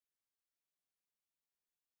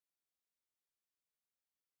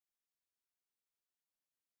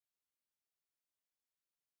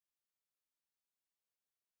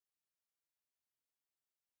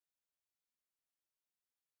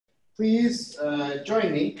Please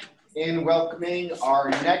join me in welcoming our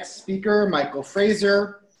next speaker, Michael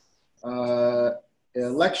Frazer, a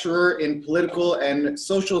lecturer in political and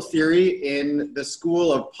social theory in the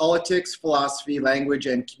School of Politics, Philosophy, Language,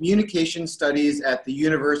 and Communication Studies at the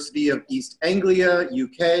University of East Anglia,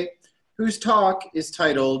 UK, whose talk is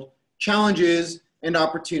titled Challenges and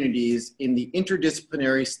Opportunities in the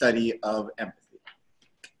Interdisciplinary Study of Empathy.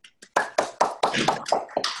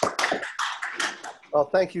 Well,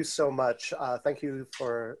 thank you so much. Thank you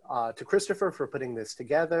to Christopher for putting this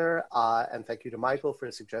together, and thank you to Michael for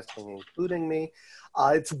suggesting including me.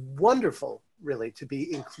 It's wonderful, really, to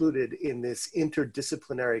be included in this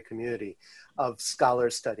interdisciplinary community of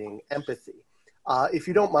scholars studying empathy. If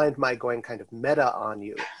you don't mind my going kind of meta on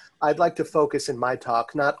you, I'd like to focus in my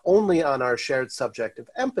talk not only on our shared subject of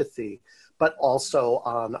empathy, but also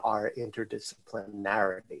on our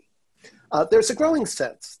interdisciplinarity. There's a growing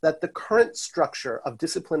sense that the current structure of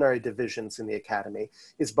disciplinary divisions in the academy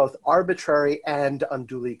is both arbitrary and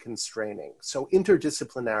unduly constraining. So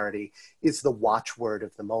interdisciplinarity is the watchword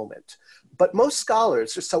of the moment. But most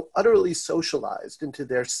scholars are so utterly socialized into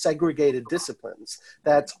their segregated disciplines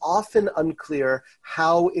that it's often unclear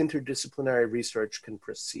how interdisciplinary research can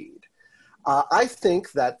proceed. I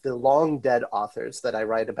think that the long dead authors that I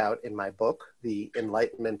write about in my book, The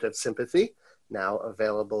Enlightenment of Sympathy, now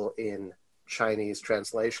available in Chinese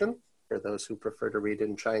translation, for those who prefer to read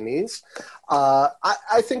in Chinese.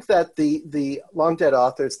 I think that the long dead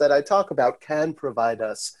authors that I talk about can provide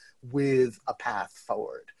us with a path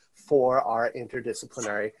forward for our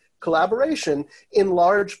interdisciplinary collaboration, in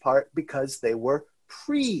large part because they were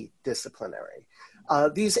pre-disciplinary.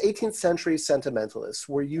 These 18th century sentimentalists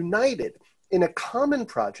were united in a common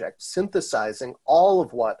project synthesizing all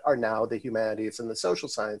of what are now the humanities and the social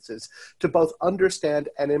sciences to both understand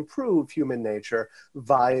and improve human nature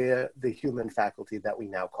via the human faculty that we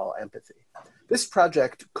now call empathy. This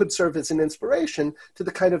project could serve as an inspiration to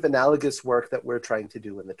the kind of analogous work that we're trying to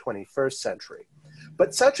do in the 21st century.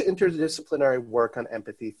 But such interdisciplinary work on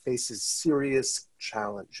empathy faces serious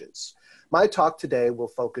challenges. My talk today will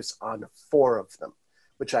focus on 4 of them,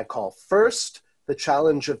 which I call first, the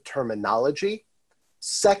challenge of terminology,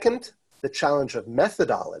 second, the challenge of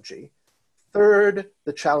methodology, third,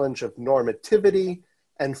 the challenge of normativity,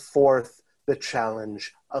 and fourth, the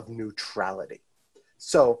challenge of neutrality.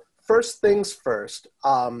 So first things first,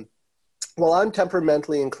 while I'm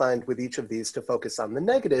temperamentally inclined with each of these to focus on the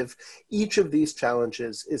negative, each of these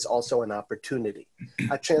challenges is also an opportunity,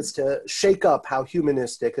 a chance to shake up how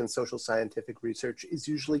humanistic and social scientific research is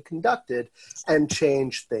usually conducted and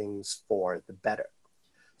change things for the better.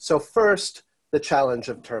 So first, the challenge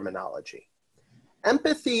of terminology.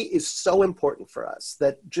 Empathy is so important for us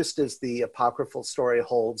that just as the apocryphal story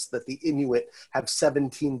holds that the Inuit have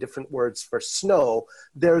 17 different words for snow,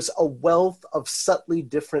 there's a wealth of subtly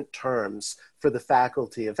different terms for the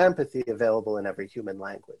faculty of empathy available in every human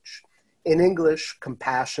language. In English,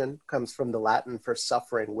 compassion comes from the Latin for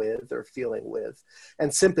suffering with or feeling with,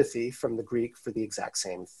 and sympathy from the Greek for the exact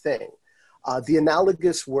same thing. The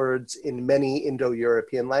analogous words in many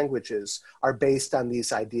Indo-European languages are based on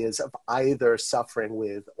these ideas of either suffering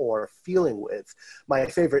with or feeling with. My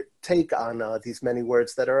favorite take on these many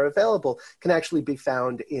words that are available can actually be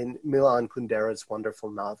found in Milan Kundera's wonderful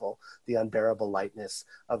novel, The Unbearable Lightness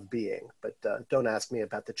of Being. But don't ask me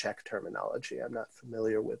about the Czech terminology. I'm not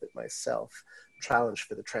familiar with it myself. Challenge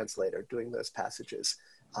for the translator doing those passages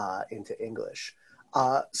into English.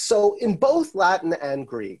 So in both Latin and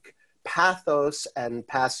Greek, pathos and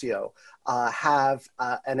passio have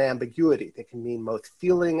an ambiguity. They can mean both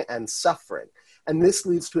feeling and suffering. And this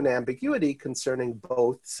leads to an ambiguity concerning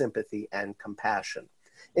both sympathy and compassion.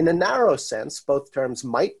 In a narrow sense, both terms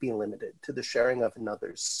might be limited to the sharing of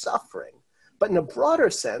another's suffering, but in a broader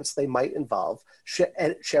sense, they might involve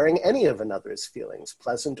sharing any of another's feelings,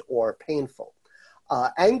 pleasant or painful.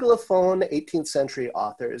 Anglophone 18th century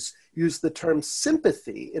authors use the term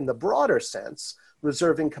sympathy in the broader sense,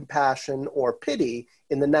 reserving compassion or pity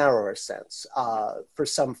in the narrower sense for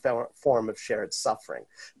some form of shared suffering.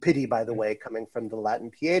 Pity, by the way, coming from the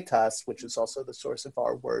Latin pietas, which is also the source of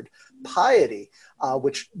our word piety,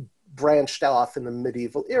 which branched off in the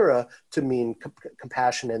medieval era to mean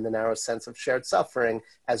compassion in the narrow sense of shared suffering,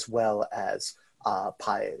 as well as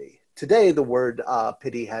piety. Today, the word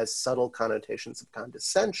pity has subtle connotations of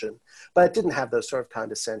condescension, but it didn't have those sort of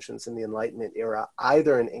condescensions in the Enlightenment era,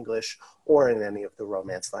 either in English or in any of the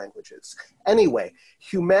Romance languages. Anyway,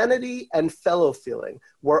 humanity and fellow feeling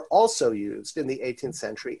were also used in the 18th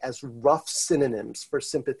century as rough synonyms for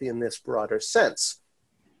sympathy in this broader sense.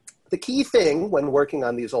 The key thing when working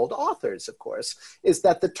on these old authors, of course, is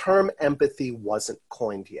that the term empathy wasn't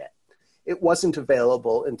coined yet. it wasn't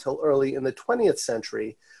available until early in the 20th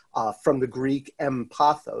century from the Greek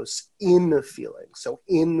empathos, in feeling. So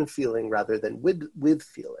in feeling rather than with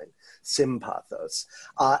feeling, sympathos.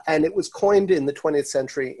 And it was coined in the 20th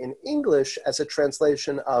century in English as a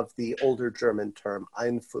translation of the older German term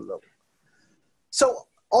Einfühlung. So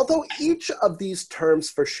although each of these terms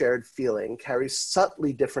for shared feeling carries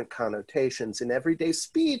subtly different connotations in everyday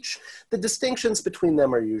speech, the distinctions between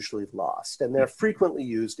them are usually lost, and they're frequently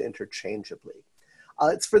used interchangeably.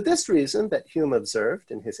 It's for this reason that Hume observed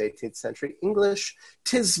in his 18th century English,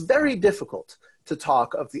 "'Tis very difficult to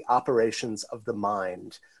talk of the operations of the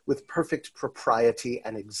mind with perfect propriety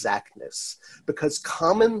and exactness, because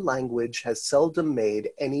common language has seldom made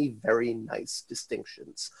any very nice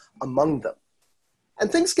distinctions among them."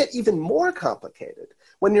 And things get even more complicated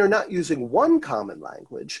when you're not using one common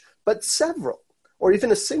language, but several, or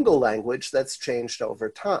even a single language that's changed over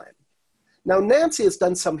time. Now, Nancy has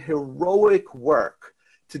done some heroic work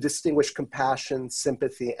to distinguish compassion,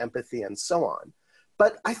 sympathy, empathy, and so on.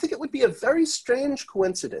 But I think it would be a very strange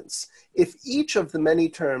coincidence if each of the many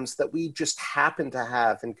terms that we just happen to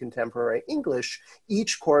have in contemporary English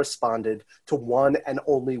each corresponded to one and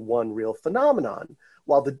only one real phenomenon,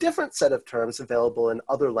 while the different set of terms available in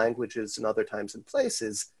other languages and other times and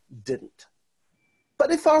places didn't. But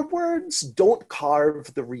if our words don't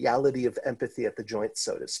carve the reality of empathy at the joint,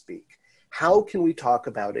 so to speak, how can we talk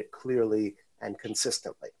about it clearly and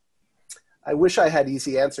consistently? I wish I had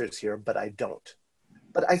easy answers here, but I don't.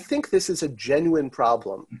 But I think this is a genuine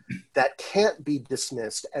problem that can't be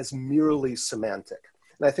dismissed as merely semantic.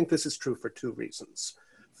 And I think this is true for two reasons.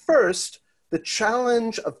 First, the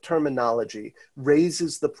challenge of terminology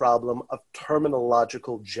raises the problem of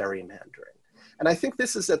terminological gerrymandering. And I think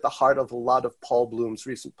this is at the heart of a lot of Paul Bloom's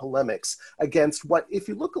recent polemics against what, if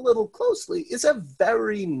you look a little closely, is a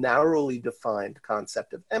very narrowly defined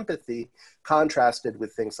concept of empathy, contrasted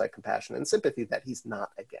with things like compassion and sympathy that he's not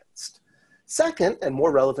against. Second, and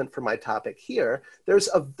more relevant for my topic here, there's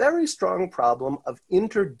a very strong problem of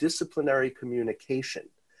interdisciplinary communication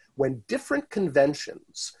when different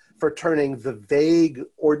conventions for turning the vague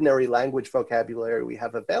ordinary language vocabulary we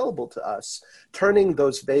have available to us, turning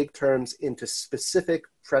those vague terms into specific,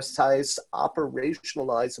 precise,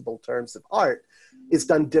 operationalizable terms of art is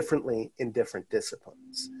done differently in different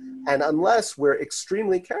disciplines. And unless we're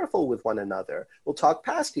extremely careful with one another, we'll talk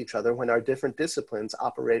past each other when our different disciplines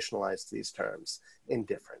operationalize these terms in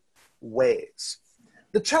different ways.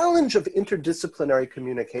 The challenge of interdisciplinary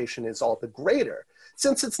communication is all the greater,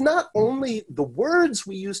 since it's not only the words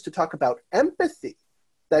we use to talk about empathy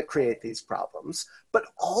that create these problems, but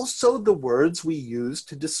also the words we use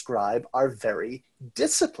to describe our very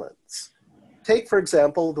disciplines. Take, for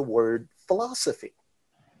example, the word philosophy.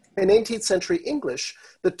 In 18th century English,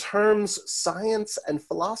 the terms science and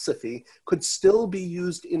philosophy could still be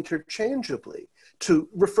used interchangeably to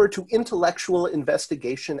refer to intellectual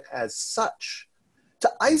investigation as such.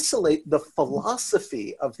 To isolate the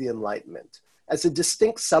philosophy of the Enlightenment as a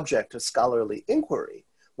distinct subject of scholarly inquiry,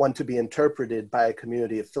 one to be interpreted by a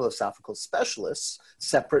community of philosophical specialists,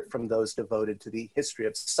 separate from those devoted to the history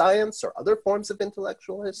of science or other forms of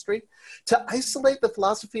intellectual history. To isolate the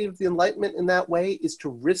philosophy of the Enlightenment in that way is to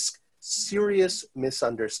risk serious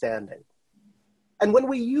misunderstanding. And when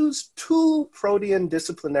we use two protean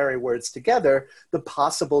disciplinary words together, the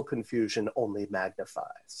possible confusion only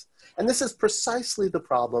magnifies. And this is precisely the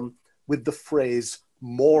problem with the phrase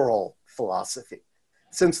moral philosophy,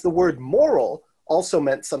 since the word moral also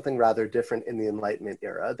meant something rather different in the Enlightenment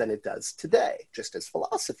era than it does today, just as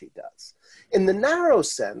philosophy does. In the narrow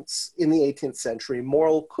sense, in the 18th century,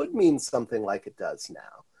 moral could mean something like it does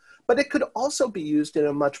now, but it could also be used in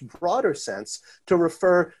a much broader sense to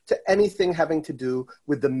refer to anything having to do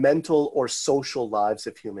with the mental or social lives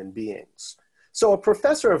of human beings. So a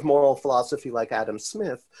professor of moral philosophy like Adam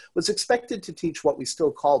Smith was expected to teach what we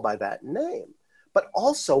still call by that name, but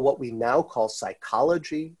also what we now call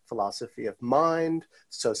psychology, philosophy of mind,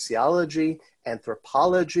 sociology,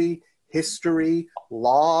 anthropology, history,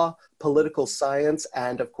 law, political science,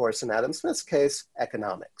 and of course, in Adam Smith's case,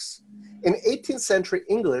 economics. In 18th century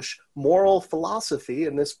English, moral philosophy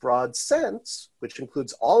in this broad sense, which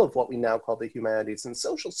includes all of what we now call the humanities and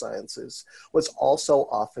social sciences, was also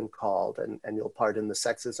often called, and you'll pardon the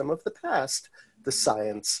sexism of the past, the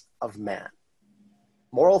science of man.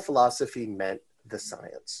 Moral philosophy meant the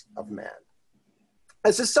science of man.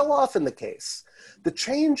 As is so often the case, the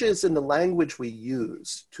changes in the language we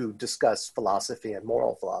use to discuss philosophy and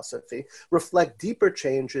moral philosophy reflect deeper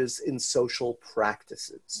changes in social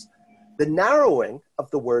practices. The narrowing of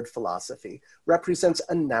the word philosophy represents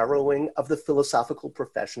a narrowing of the philosophical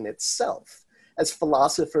profession itself, as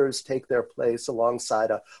philosophers take their place alongside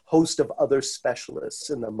a host of other specialists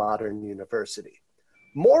in the modern university.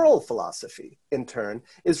 Moral philosophy, in turn,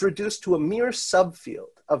 is reduced to a mere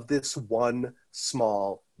subfield of this one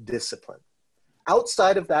small discipline.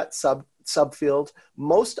 Outside of that subfield,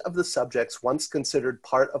 most of the subjects once considered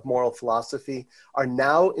part of moral philosophy are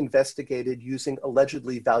now investigated using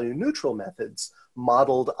allegedly value-neutral methods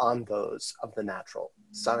modeled on those of the natural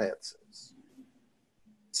sciences.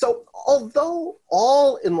 So although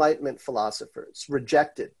all Enlightenment philosophers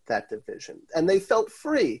rejected that division, and they felt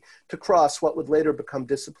free to cross what would later become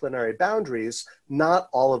disciplinary boundaries, not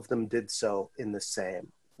all of them did so in the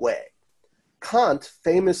same way. Kant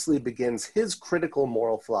famously begins his critical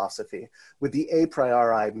moral philosophy with the a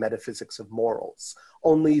priori metaphysics of morals,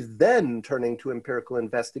 only then turning to empirical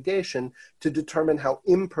investigation to determine how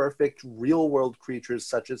imperfect real-world creatures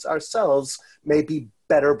such as ourselves may be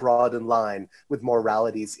better brought in line with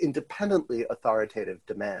morality's independently authoritative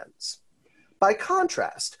demands. By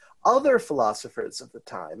contrast, other philosophers of the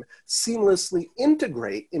time seamlessly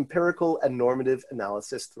integrate empirical and normative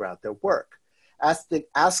analysis throughout their work,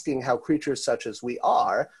 asking how creatures such as we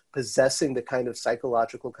are, possessing the kind of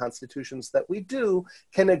psychological constitutions that we do,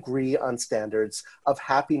 can agree on standards of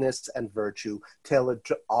happiness and virtue tailored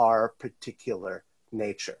to our particular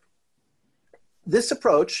nature. This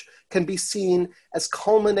approach can be seen as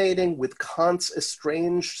culminating with Kant's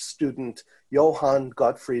estranged student, Johann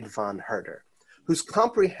Gottfried von Herder, whose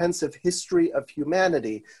comprehensive history of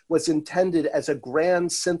humanity was intended as a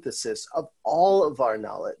grand synthesis of all of our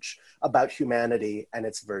knowledge about humanity and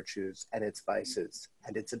its virtues and its vices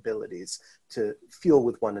and its abilities to feel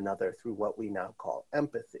with one another through what we now call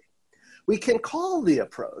empathy. We can call the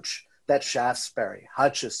approach that Shaftesbury,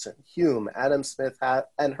 Hutcheson, Hume, Adam Smith,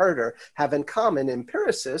 and Herder have in common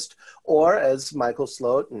empiricist, or as Michael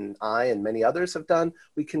Slote and I and many others have done,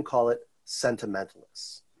 we can call it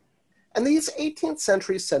sentimentalist. And these 18th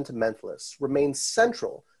century sentimentalists remain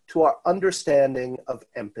central to our understanding of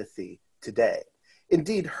empathy today.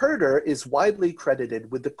 Indeed, Herder is widely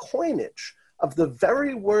credited with the coinage of the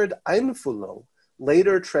very word Einfühlung,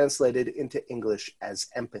 later translated into English as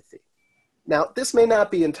empathy. Now, this may not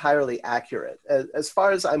be entirely accurate. As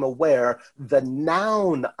far as I'm aware, the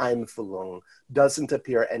noun Einfühlung doesn't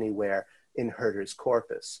appear anywhere in Herder's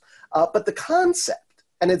corpus. But the concept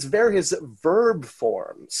and its various verb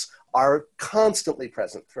forms are constantly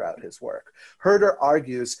present throughout his work. Herder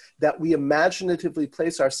argues that we imaginatively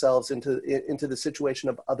place ourselves into the situation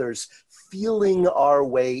of others, feeling our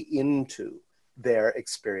way into their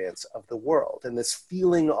experience of the world. And this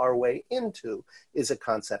feeling our way into is a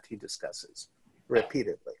concept he discusses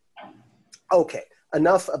repeatedly. Okay,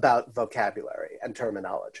 enough about vocabulary and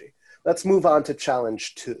terminology. Let's move on to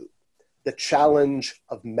challenge 2, the challenge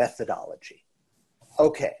of methodology.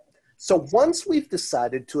 Okay, so once we've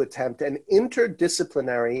decided to attempt an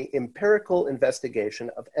interdisciplinary empirical investigation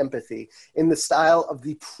of empathy in the style of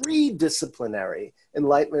the pre-disciplinary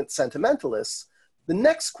Enlightenment sentimentalists, the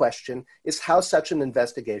next question is how such an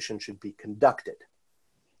investigation should be conducted.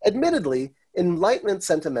 Admittedly, Enlightenment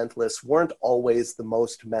sentimentalists weren't always the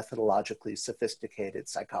most methodologically sophisticated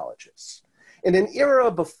psychologists. In an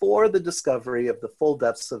era before the discovery of the full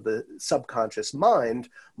depths of the subconscious mind,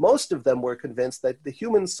 most of them were convinced that the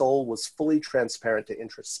human soul was fully transparent to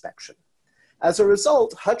introspection. As a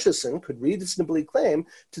result, Hutcheson could reasonably claim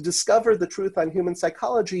to discover the truth on human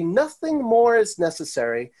psychology, nothing more is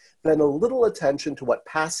necessary than a little attention to what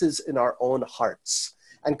passes in our own hearts,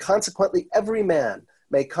 and consequently every man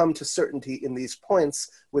may come to certainty in these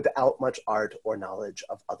points without much art or knowledge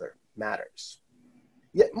of other matters.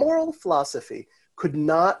 Yet moral philosophy could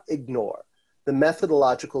not ignore the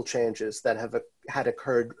methodological changes that had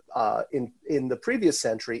occurred in the previous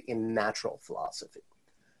century in natural philosophy.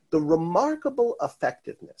 The remarkable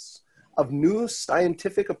effectiveness of new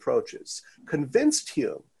scientific approaches convinced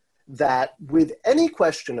Hume that with any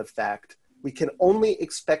question of fact, we can only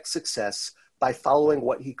expect success by following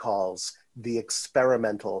what he calls the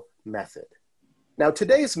experimental method. Now,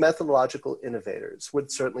 today's methodological innovators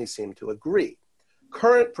would certainly seem to agree.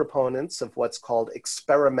 Current proponents of what's called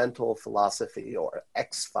experimental philosophy, or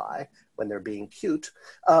XPhi, when they're being cute,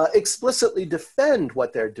 explicitly defend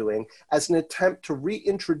what they're doing as an attempt to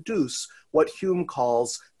reintroduce what Hume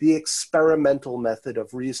calls the experimental method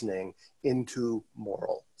of reasoning into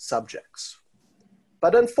moral subjects.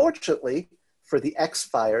 But unfortunately, for the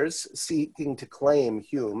XPhiers seeking to claim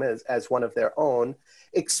Hume as one of their own,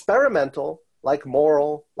 experimental, like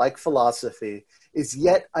moral, like philosophy, is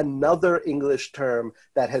yet another English term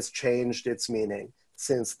that has changed its meaning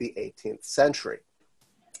since the 18th century.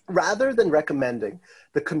 Rather than recommending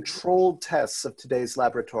the controlled tests of today's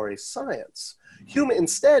laboratory science, Hume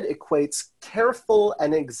instead equates careful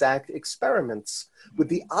and exact experiments with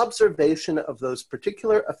the observation of those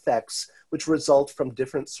particular effects which result from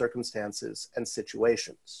different circumstances and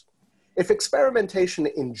situations. If experimentation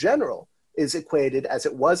in general is equated, as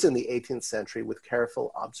it was in the 18th century, with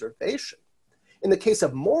careful observation, in the case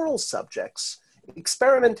of moral subjects,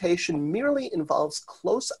 experimentation merely involves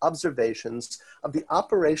close observations of the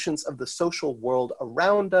operations of the social world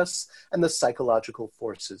around us and the psychological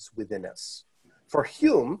forces within us. For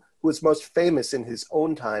Hume, who was most famous in his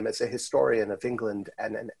own time as a historian of England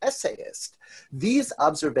and an essayist, these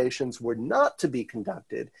observations were not to be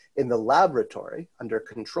conducted in the laboratory under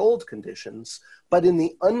controlled conditions, but in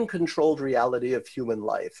the uncontrolled reality of human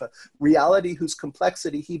life, a reality whose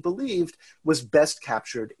complexity he believed was best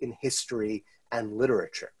captured in history and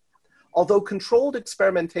literature. Although controlled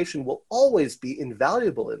experimentation will always be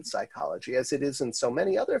invaluable in psychology, as it is in so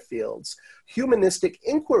many other fields, humanistic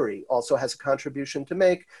inquiry also has a contribution to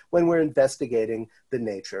make when we're investigating the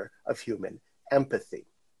nature of human empathy.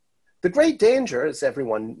 The great danger, as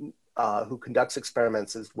everyone who conducts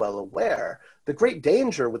experiments is well aware, the great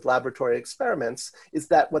danger with laboratory experiments is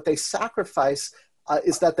that what they sacrifice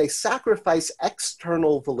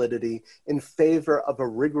external validity in favor of a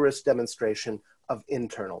rigorous demonstration of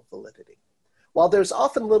internal validity. While there's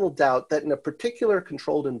often little doubt that in a particular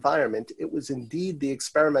controlled environment, it was indeed the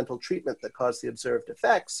experimental treatment that caused the observed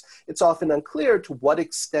effects, it's often unclear to what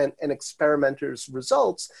extent an experimenter's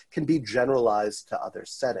results can be generalized to other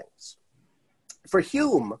settings. For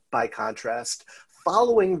Hume, by contrast,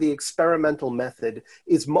 following the experimental method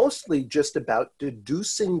is mostly just about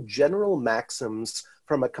deducing general maxims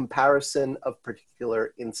from a comparison of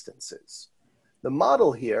particular instances. The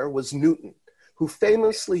model here was Newton, who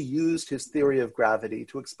famously used his theory of gravity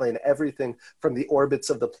to explain everything from the orbits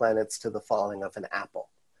of the planets to the falling of an apple.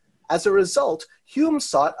 As a result, Hume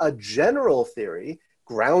sought a general theory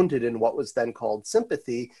grounded in what was then called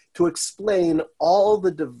sympathy to explain all the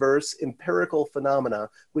diverse empirical phenomena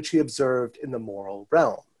which he observed in the moral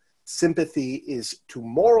realm. Sympathy is to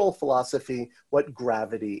moral philosophy what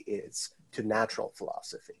gravity is to natural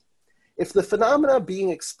philosophy. If the phenomena being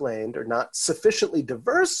explained are not sufficiently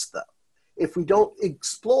diverse, though, if we don't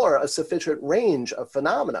explore a sufficient range of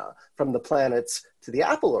phenomena from the planets to the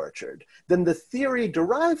apple orchard, then the theory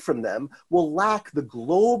derived from them will lack the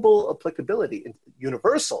global applicability,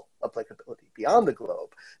 universal applicability beyond the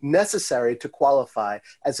globe, necessary to qualify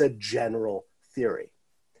as a general theory.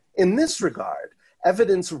 In this regard,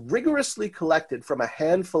 evidence rigorously collected from a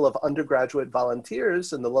handful of undergraduate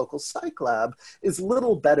volunteers in the local psych lab is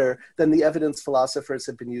little better than the evidence philosophers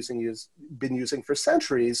have been using for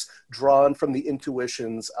centuries, drawn from the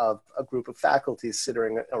intuitions of a group of faculty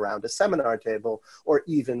sitting around a seminar table, or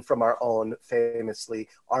even from our own famously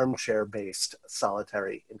armchair-based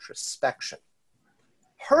solitary introspection.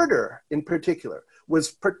 Herder, in particular,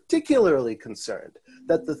 was particularly concerned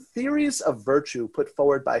that the theories of virtue put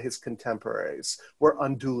forward by his contemporaries were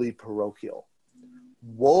unduly parochial.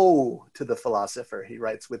 Woe to the philosopher, he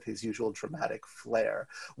writes with his usual dramatic flair.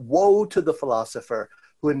 Woe to the philosopher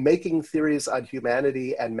who in making theories on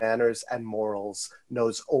humanity and manners and morals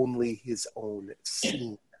knows only his own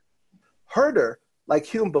scene. Herder, like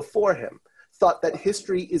Hume before him, thought that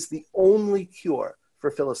history is the only cure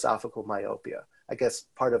for philosophical myopia. I guess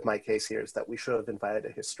part of my case here is that we should have invited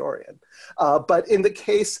a historian. But in the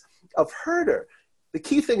case of Herder, the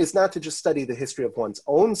key thing is not to just study the history of one's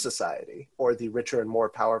own society or the richer and more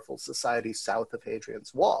powerful society south of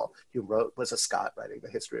Hadrian's Wall. Hume was a Scot writing the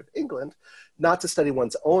history of England, not to study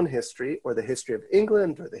one's own history or the history of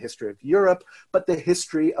England or the history of Europe, but the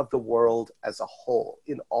history of the world as a whole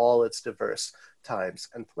in all its diverse times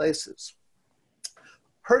and places.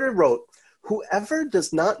 Herder wrote, "Whoever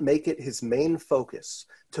does not make it his main focus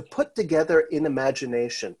to put together in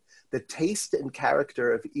imagination the taste and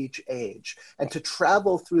character of each age, and to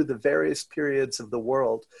travel through the various periods of the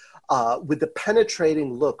world with the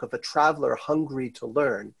penetrating look of a traveler hungry to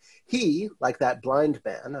learn, he, like that blind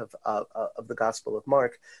man of the Gospel of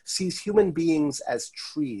Mark, sees human beings as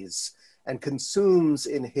trees and consumes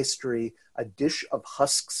in history a dish of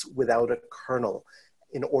husks without a kernel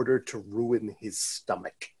in order to ruin his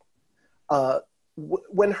stomach."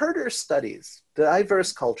 When Herder studies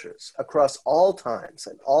diverse cultures across all times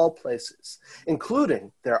and all places,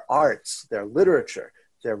 including their arts, their literature,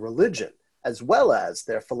 their religion, as well as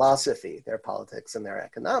their philosophy, their politics, and their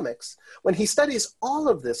economics, when he studies all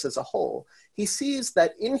of this as a whole, he sees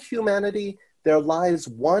that in humanity, there lies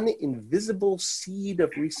one invisible seed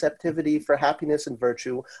of receptivity for happiness and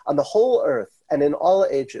virtue on the whole earth and in all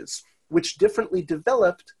ages, which differently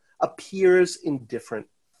developed appears in different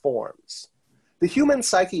forms. The human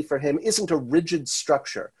psyche for him isn't a rigid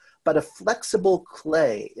structure, but a flexible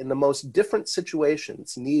clay in the most different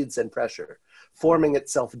situations, needs, and pressure, forming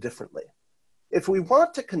itself differently. If we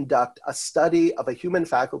want to conduct a study of a human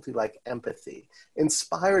faculty like empathy,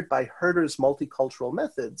 inspired by Herder's multicultural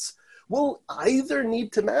methods, we'll either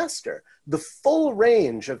need to master the full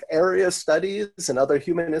range of area studies and other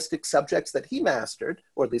humanistic subjects that he mastered,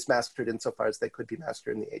 or at least mastered insofar as they could be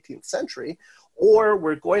mastered in the 18th century, or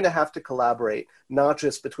we're going to have to collaborate not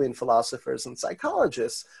just between philosophers and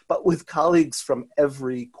psychologists, but with colleagues from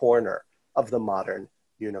every corner of the modern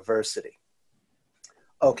university.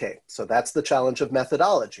 Okay, so that's the challenge of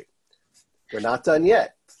methodology. We're not done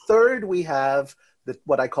yet. Third, we have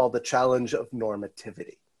what I call the challenge of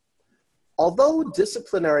normativity. Although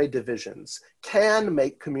disciplinary divisions can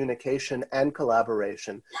make communication and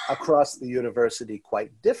collaboration across the university quite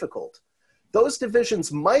difficult, those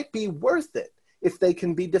divisions might be worth it if they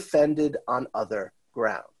can be defended on other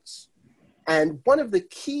grounds. And one of the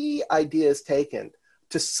key ideas taken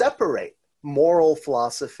to separate moral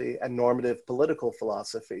philosophy and normative political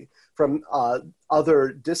philosophy from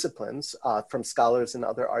other disciplines, from scholars in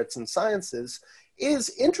other arts and sciences,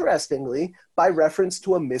 is, interestingly, by reference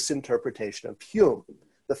to a misinterpretation of Hume,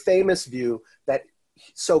 the famous view that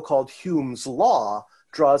so-called Hume's law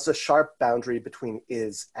draws a sharp boundary between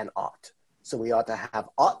is and ought. So we ought to have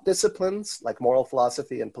ought disciplines like moral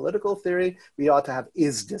philosophy and political theory. We ought to have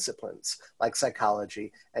is disciplines like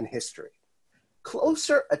psychology and history.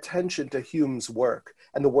 Closer attention to Hume's work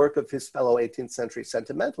and the work of his fellow 18th century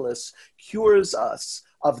sentimentalists cures us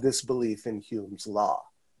of this belief in Hume's law.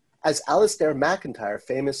 As Alistair MacIntyre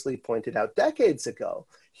famously pointed out decades ago,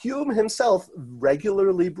 Hume himself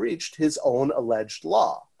regularly breached his own alleged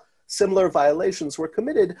law. Similar violations were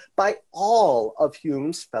committed by all of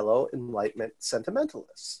Hume's fellow Enlightenment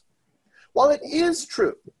sentimentalists. While it is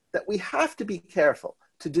true that we have to be careful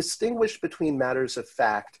to distinguish between matters of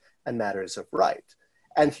fact and matters of right,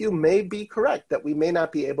 and Hume may be correct that we may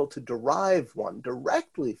not be able to derive one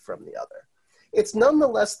directly from the other, it's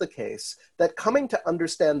nonetheless the case that coming to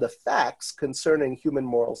understand the facts concerning human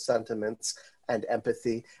moral sentiments and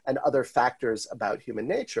empathy and other factors about human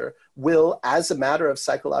nature will, as a matter of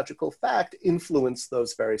psychological fact, influence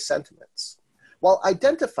those very sentiments. While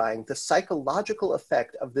identifying the psychological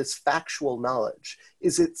effect of this factual knowledge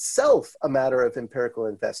is itself a matter of empirical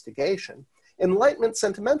investigation, Enlightenment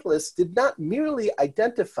sentimentalists did not merely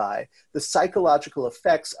identify the psychological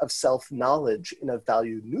effects of self-knowledge in a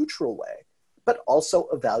value-neutral way, but also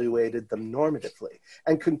evaluated them normatively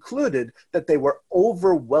and concluded that they were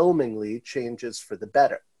overwhelmingly changes for the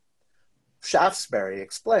better. Shaftesbury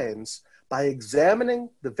explains, by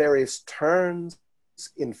examining the various turns,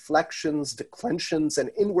 inflections, declensions,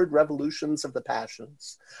 and inward revolutions of the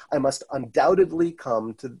passions, I must undoubtedly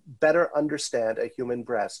come to better understand a human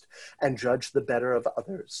breast and judge the better of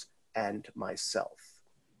others and myself.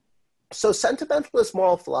 So sentimentalist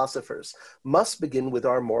moral philosophers must begin with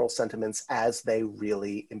our moral sentiments as they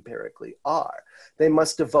really empirically are. They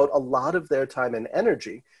must devote a lot of their time and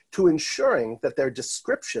energy to ensuring that their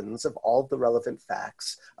descriptions of all the relevant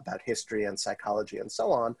facts about history and psychology and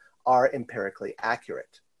so on are empirically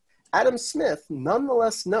accurate. Adam Smith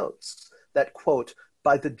nonetheless notes that, quote,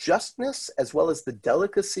 by the justness as well as the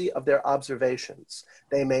delicacy of their observations,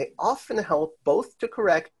 they may often help both to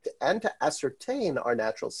correct and to ascertain our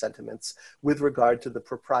natural sentiments with regard to the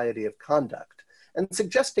propriety of conduct, and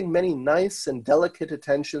suggesting many nice and delicate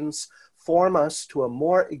attentions form us to a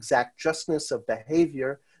more exact justness of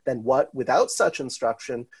behavior than what, without such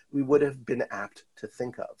instruction, we would have been apt to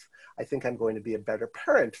think of. I think I'm going to be a better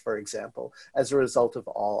parent, for example, as a result of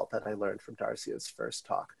all that I learned from Darcia's first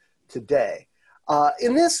talk today.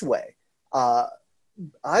 In this way,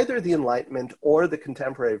 either the Enlightenment or the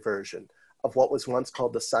contemporary version of what was once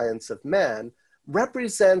called the science of man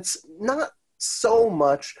represents not so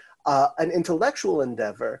much an intellectual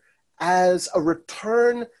endeavor as a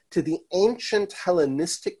return to the ancient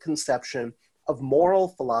Hellenistic conception of moral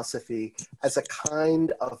philosophy as a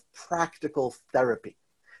kind of practical therapy,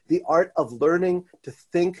 the art of learning to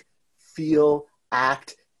think, feel,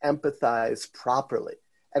 act, empathize properly,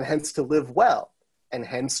 and hence to live well, and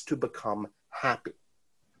hence to become happy.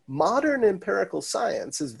 Modern empirical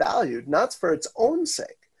science is valued not for its own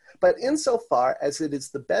sake, but insofar as it is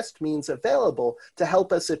the best means available to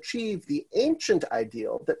help us achieve the ancient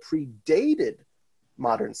ideal that predated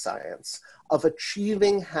modern science of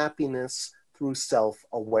achieving happiness through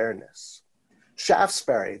self-awareness.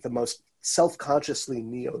 Shaftesbury, the most self-consciously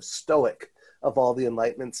neo-Stoic of all the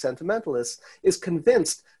Enlightenment sentimentalists, is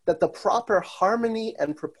convinced that the proper harmony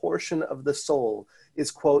and proportion of the soul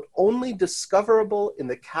is, quote, only discoverable in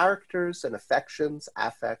the characters and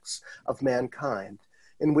affects of mankind,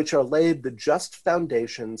 in which are laid the just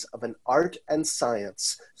foundations of an art and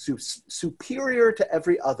science superior to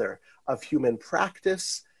every other of human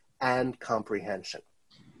practice and comprehension.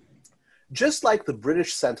 Just like the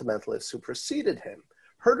British sentimentalists who preceded him,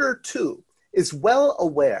 Herder, too, is well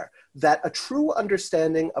aware that a true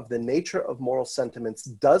understanding of the nature of moral sentiments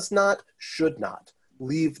does not, should not,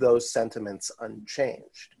 leave those sentiments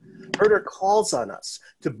unchanged. Herder calls on us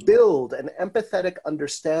to build an empathetic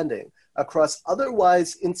understanding across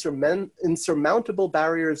otherwise insurmountable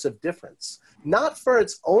barriers of difference, not for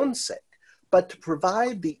its own sake, but to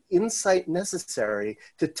provide the insight necessary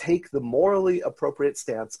to take the morally appropriate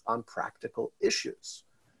stance on practical issues.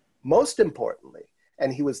 Most importantly,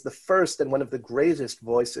 and he was the first and one of the greatest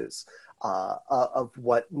voices of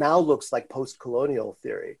what now looks like post-colonial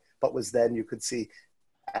theory, but was then, you could see,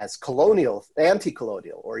 as colonial,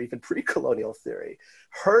 anti-colonial, or even pre-colonial theory.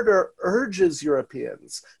 Herder urges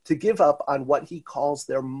Europeans to give up on what he calls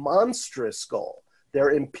their monstrous goal,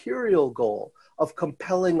 their imperial goal of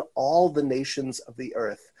compelling all the nations of the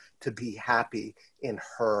earth to be happy in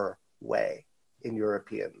her way, in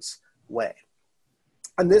Europeans' way.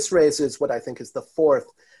 And this raises what I think is the fourth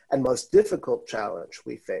and most difficult challenge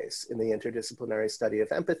we face in the interdisciplinary study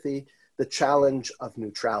of empathy, the challenge of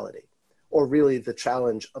neutrality, or really the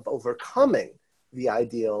challenge of overcoming the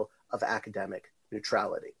ideal of academic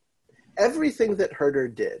neutrality. Everything that Herder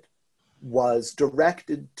did was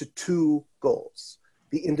directed to two goals: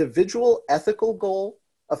 the individual ethical goal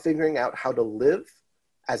of figuring out how to live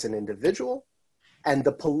as an individual, and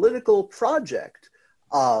the political project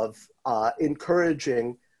of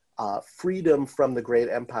encouraging freedom from the great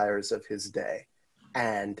empires of his day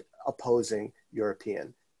and opposing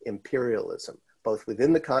European imperialism, both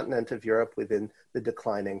within the continent of Europe, within the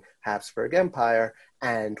declining Habsburg Empire,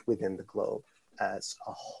 and within the globe as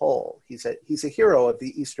a whole. He's a hero of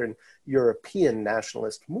the Eastern European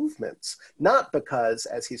nationalist movements, not because,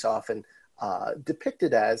 as he's often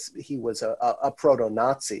depicted as, he was a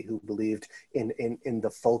proto-Nazi who believed in the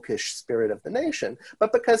folkish spirit of the nation,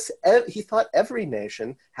 but because he thought every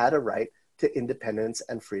nation had a right to independence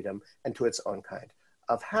and freedom and to its own kind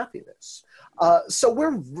of happiness. So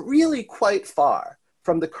we're really quite far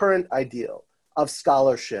from the current ideal of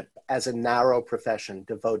scholarship as a narrow profession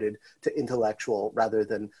devoted to intellectual rather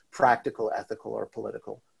than practical, ethical, or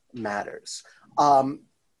political matters.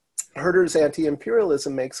 Herder's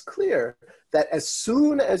anti-imperialism makes clear that as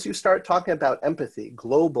soon as you start talking about empathy,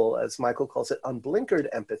 global, as Michael calls it, unblinkered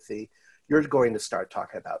empathy, you're going to start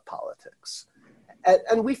talking about politics.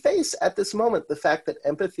 And we face at this moment the fact that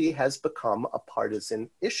empathy has become a partisan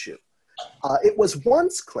issue. It was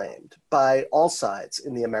once claimed by all sides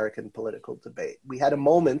in the American political debate. We had a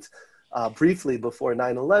moment briefly before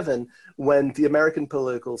 9/11 when the American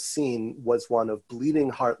political scene was one of bleeding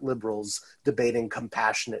heart liberals debating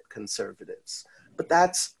compassionate conservatives. But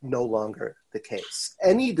that's no longer the case.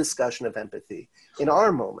 Any discussion of empathy in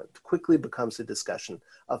our moment quickly becomes a discussion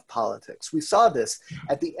of politics. We saw this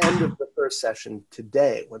at the end of the first session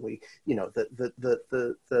today when we,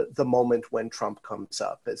 the moment when Trump comes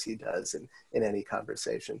up, as he does in any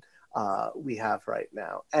conversation we have right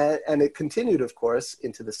now. And it continued, of course,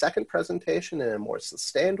 into the second presentation in a more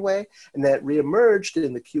sustained way, and that reemerged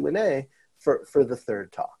in the Q&A for the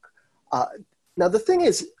third talk. Now, the thing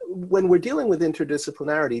is, when we're dealing with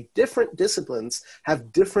interdisciplinarity, different disciplines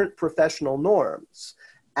have different professional norms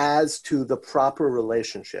as to the proper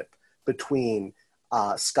relationship between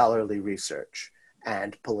scholarly research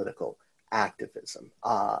and political activism.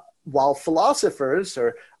 While philosophers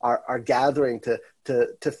are gathering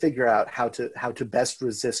to figure out how to best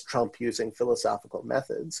resist Trump using philosophical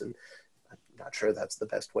methods, and I'm not sure that's the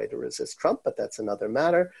best way to resist Trump, but that's another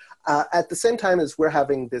matter. At the same time as we're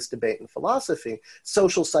having this debate in philosophy,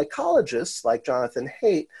 social psychologists like Jonathan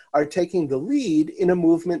Haidt are taking the lead in a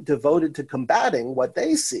movement devoted to combating what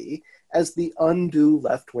they see as the undue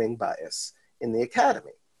left-wing bias in the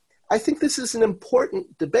academy. I think this is an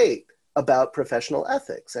important debate about professional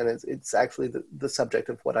ethics, and it's actually the subject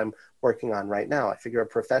of what I'm working on right now. I figure a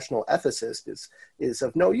professional ethicist is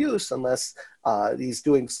of no use unless he's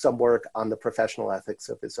doing some work on the professional ethics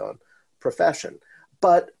of his own profession.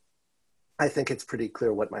 But I think it's pretty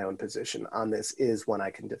clear what my own position on this is, one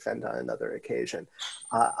I can defend on another occasion.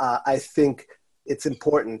 I think it's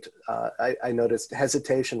important. I noticed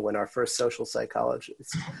hesitation when our first social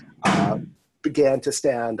psychologist began to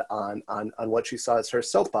stand on what she saw as her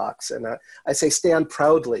soapbox. And I say stand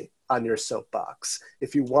proudly on your soapbox.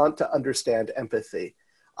 If you want to understand empathy,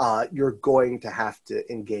 you're going to have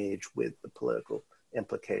to engage with the political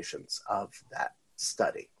implications of that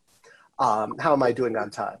study. How am I doing on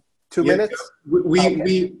time? 2 minutes?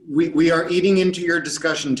 We are eating into your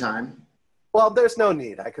discussion time. Well, there's no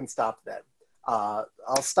need. I can stop then.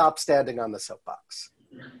 I'll stop standing on the soapbox.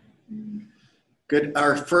 Good.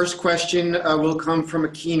 Our first question will come from a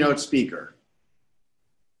keynote speaker.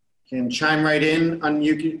 Can chime right in,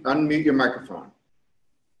 unmute your microphone.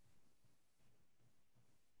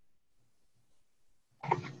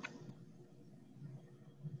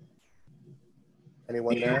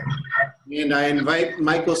 Anyone there? And I invite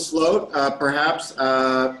Michael Slote, perhaps.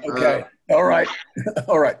 Okay. All right.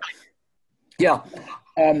 All right. Yeah.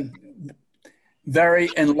 Very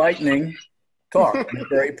enlightening talk. A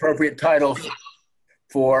very appropriate title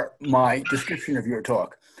for my description of your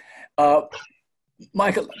talk.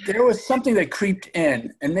 Michael, there was something that creeped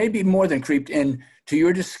in, and maybe more than creeped in, to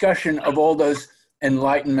your discussion of all those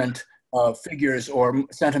Enlightenment figures or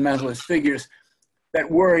sentimentalist figures that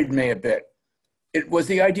worried me a bit. It was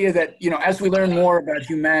the idea that, you know, as we learn more about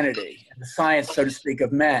humanity, the science, so to speak,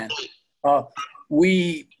 of man,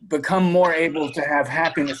 we become more able to have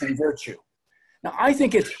happiness and virtue. Now, I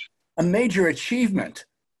think it's a major achievement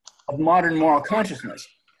of modern moral consciousness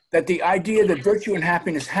that the idea that virtue and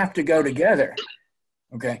happiness have to go together,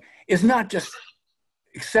 okay, is not just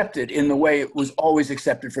accepted in the way it was always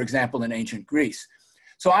accepted, for example, in ancient Greece.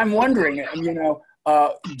 So I'm wondering, you know,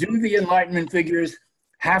 do the Enlightenment figures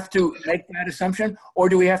have to make that assumption, or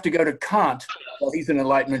do we have to go to Kant? Well, he's an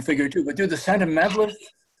Enlightenment figure too, but do the sentimentalists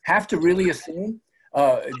have to really assume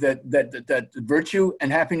that virtue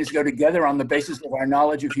and happiness go together on the basis of our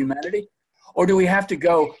knowledge of humanity? Or do we have to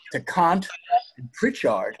go to Kant and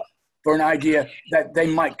Pritchard for an idea that they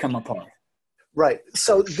might come apart? Right.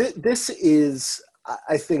 So this is,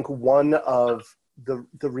 I think, one of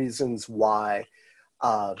the reasons why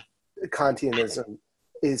Kantianism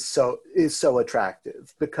is so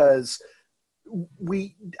attractive, because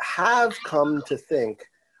we have come to think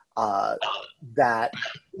that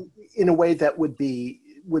in a way that would be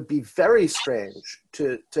very strange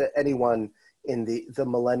to anyone in the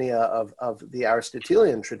millennia of the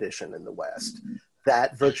Aristotelian tradition in the West,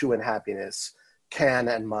 that virtue and happiness can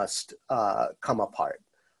and must come apart.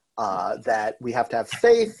 That we have to have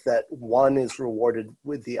faith that one is rewarded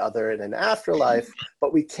with the other in an afterlife,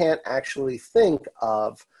 but we can't actually think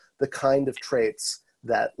of the kind of traits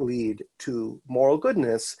that lead to moral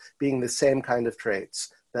goodness being the same kind of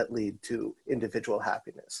traits that lead to individual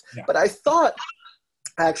happiness. Yeah. But I thought,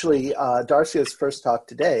 actually, Darcia's first talk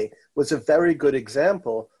today was a very good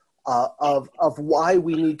example of why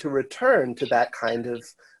we need to return to that kind of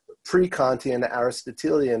pre-Kantian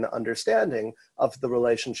Aristotelian understanding of the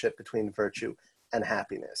relationship between virtue and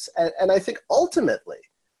happiness. And I think ultimately,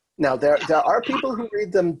 now there are people who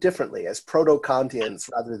read them differently as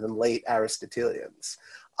proto-Kantians rather than late Aristotelians.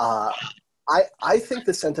 I think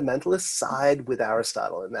the sentimentalists side with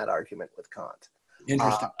Aristotle in that argument with Kant.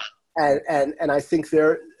 Interesting. And I think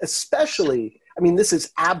they're especially, I mean, this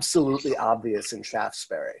is absolutely obvious in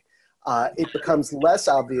Shaftesbury. It becomes less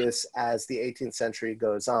obvious as the 18th century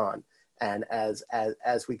goes on and as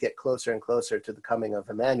we get closer and closer to the coming of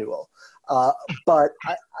Emmanuel. But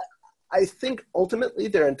I think ultimately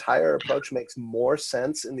their entire approach makes more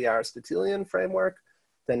sense in the Aristotelian framework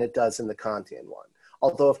than it does in the Kantian one.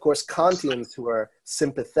 Although, of course, Kantians who are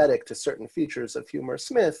sympathetic to certain features of Humor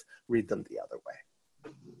Smith read them the other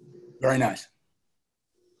way. Very nice.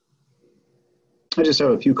 I just have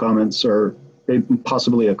a few comments, or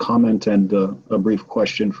possibly a comment and a brief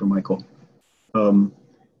question for Michael. I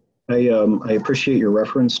appreciate your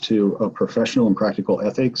reference to professional and practical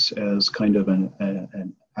ethics as kind of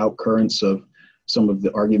an outcurrence of some of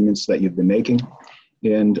the arguments that you've been making.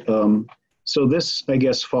 And so this, I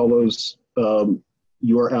guess, follows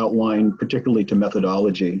your outline, particularly to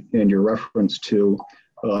methodology, and your reference to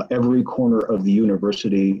every corner of the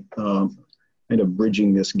university kind of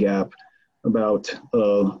bridging this gap about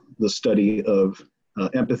the study of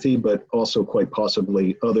empathy, but also quite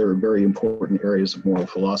possibly other very important areas of moral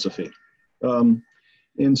philosophy.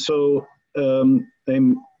 And so I'm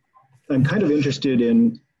kind of interested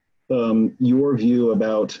in your view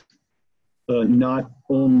about not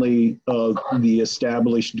only the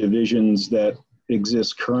established divisions that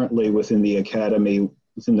exist currently within the academy,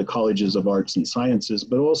 within the colleges of arts and sciences,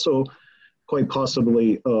 but also quite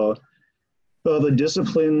possibly the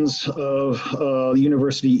disciplines of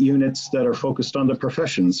university units that are focused on the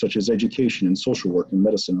professions, such as education and social work and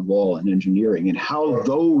medicine and law and engineering, and how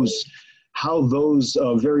those how those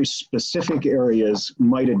very specific areas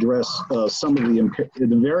might address some of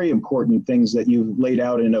the very important things that you've laid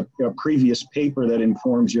out in a previous paper that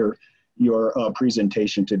informs your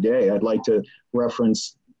presentation today. I'd like to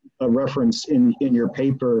reference a reference in your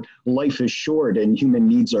paper, life is short and human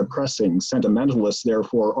needs are pressing. Sentimentalists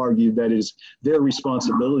therefore argue that it is their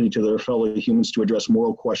responsibility to their fellow humans to address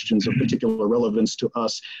moral questions of particular relevance to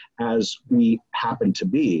us as we happen to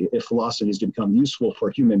be. If philosophy is to become useful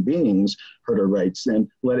for human beings, Herder writes, then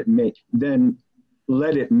let it make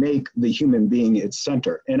the human being its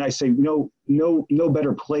center. And I say no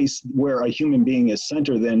better place where a human being is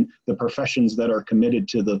center than the professions that are committed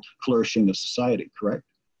to the flourishing of society, correct?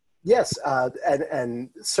 Yes,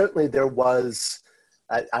 and certainly there was,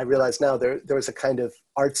 I realize now, there was a kind of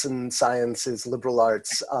arts and sciences, liberal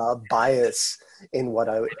arts bias in what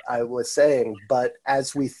I was saying. But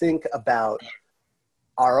as we think about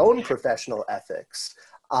our own professional ethics,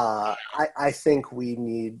 I think we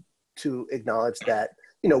need to acknowledge that,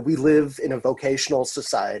 we live in a vocational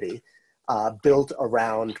society built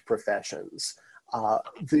around professions.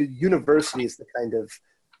 The university is the kind of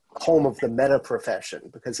home of the meta profession,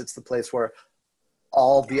 because it's the place where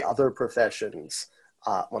all the other professions,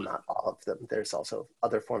 well, not all of them, there's also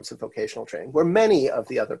other forms of vocational training, where many of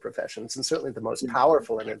the other professions, and certainly the most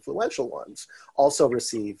powerful and influential ones, also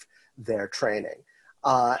receive their training.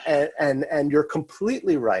 And you're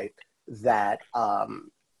completely right that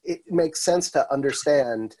it makes sense to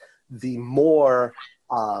understand the more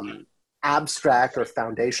abstract or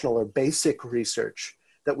foundational or basic research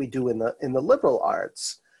that we do in the liberal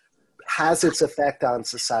arts has its effect on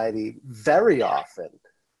society very often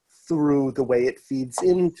through the way it feeds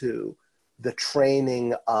into the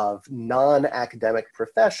training of non-academic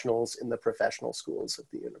professionals in the professional schools of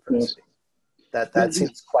the university. Yes. That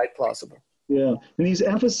seems quite plausible. Yeah, and these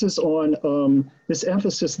emphasis on this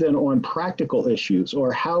emphasis then on practical issues,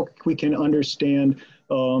 or how we can understand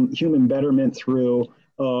human betterment through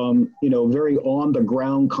very on the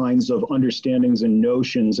ground kinds of understandings and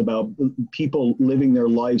notions about people living their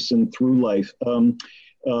lives and through life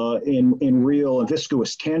in real,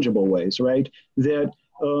 viscous, tangible ways, right? That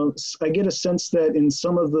I get a sense that in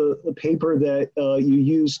some of the paper that you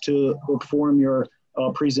used to form your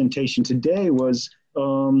presentation today was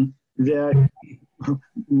that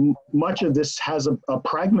much of this has a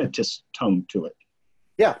pragmatist tone to it.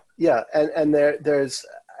 Yeah, and there's,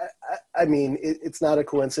 I mean, it's not a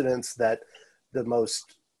coincidence that the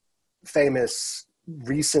most famous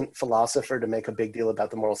recent philosopher to make a big deal about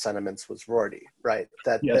the moral sentiments was Rorty, right?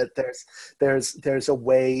 That there's a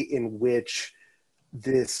way in which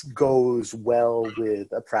this goes well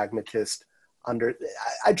with a pragmatist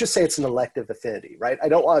I just say it's an elective affinity, right? I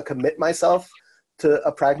don't want to commit myself to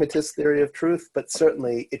a pragmatist theory of truth, but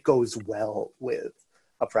certainly it goes well with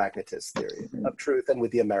a pragmatist theory of truth and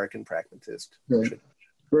with the American pragmatist.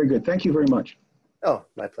 Very good. Thank you very much. Oh,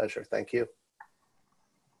 my pleasure. Thank you.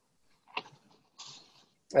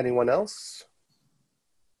 Anyone else?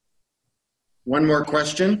 One more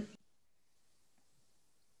question.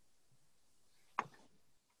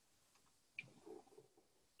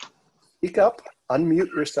 Speak up,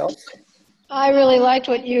 unmute yourself. I really liked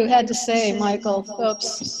what you had to say, Michael.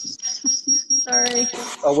 Oops. Sorry.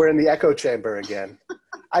 Oh, we're in the echo chamber again.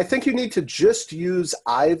 I think you need to just use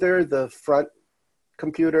either the front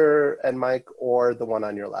computer and mic or the one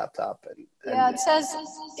on your laptop. Yeah, it says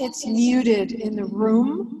it's muted in the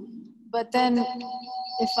room, but then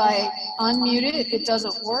if I unmute it, it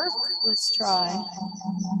doesn't work. Let's try.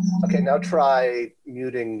 Okay, now try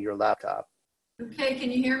muting your laptop. Okay,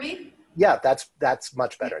 can you hear me? Yeah, that's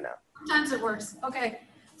much better now. Sometimes it works. Okay,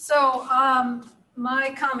 so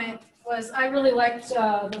my comment was I really liked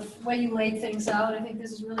the way you laid things out. I think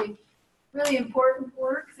this is really, really important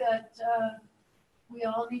work that we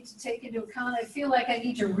all need to take into account. I feel like I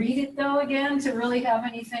need to read it though again to really have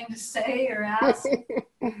anything to say or ask.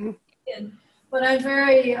 But I'm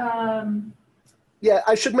very... Yeah,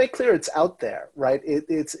 I should make clear it's out there, right?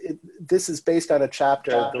 This is based on a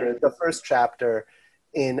chapter, the first chapter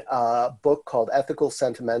in a book called Ethical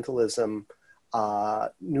Sentimentalism,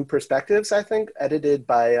 New Perspectives, I think, edited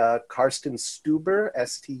by Karsten Stuber,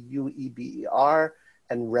 Stueber,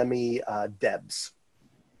 and Remy Debs.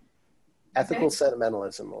 Ethical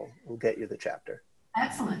Sentimentalism will get you the chapter.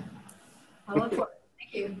 Excellent. I look forward.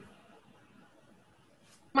 Thank you.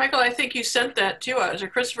 Michael, I think you sent that to us. Or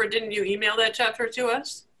Christopher, didn't you email that chapter to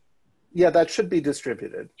us? Yeah, that should be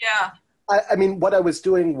distributed. Yeah. I mean, what I was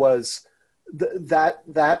doing was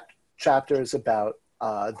that chapter is about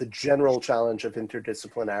the general challenge of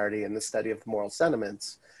interdisciplinarity in the study of moral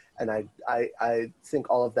sentiments. And I think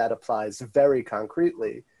all of that applies very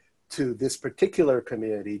concretely to this particular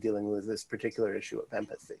community dealing with this particular issue of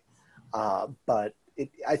empathy. But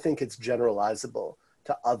I think it's generalizable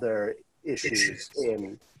to other issues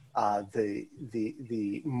in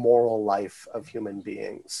the moral life of human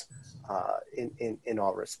beings in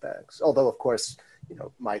all respects. Although, of course, you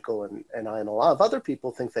know, Michael and I and a lot of other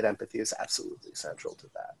people think that empathy is absolutely central to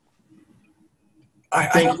that.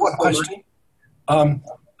 I have one question.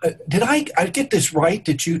 Did I get this right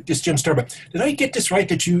that this Jim Starbuck, did I get this right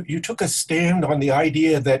that you took a stand on the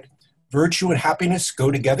idea that virtue and happiness go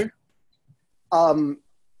together?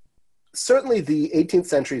 Certainly the 18th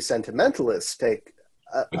century sentimentalists take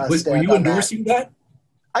a stand. Were you endorsing that?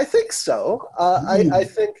 I think so. I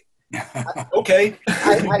think. Okay.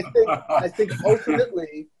 I think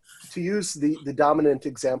ultimately, to use the dominant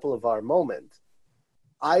example of our moment,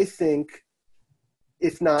 I think,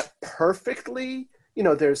 if not perfectly, you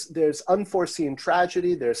know, there's unforeseen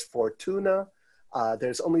tragedy, there's fortuna,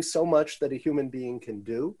 there's only so much that a human being can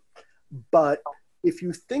do. But if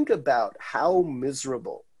you think about how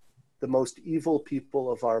miserable the most evil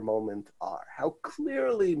people of our moment are, how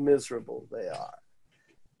clearly miserable they are,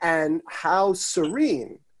 and how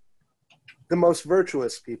serene the most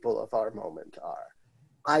virtuous people of our moment are,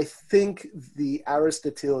 I think the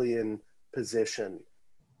Aristotelian position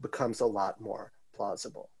becomes a lot more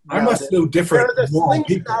plausible. I must know different. There are the slings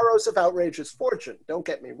and arrows of outrageous fortune, don't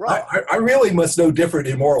get me wrong. I really must know different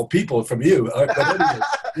immoral people from you. But anyway,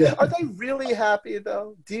 yeah. Are they really happy,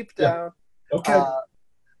 though, deep down? Yeah. Okay.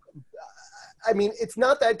 I mean, it's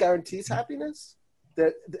not that guarantees happiness.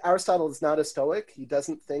 Aristotle is not a Stoic. He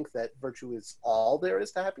doesn't think that virtue is all there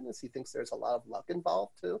is to happiness. He thinks there's a lot of luck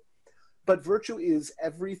involved, too. But virtue is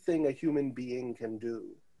everything a human being can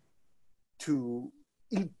do to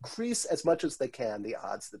increase as much as they can the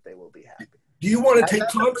odds that they will be happy. Do you want to take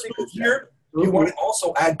Kant's move here? Do you want to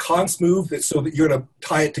also add Kant's move so that you're going to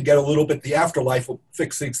tie it together a little bit? The afterlife will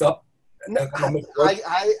fix things up. No,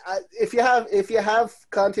 if you have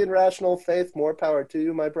Kantian rational faith, more power to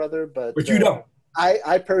you, my brother. But you don't.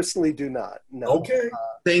 I personally do not. No. Okay.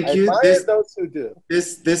 Thank you. Those who do.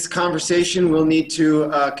 This conversation will need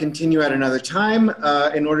to continue at another time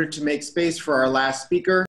in order to make space for our last speaker.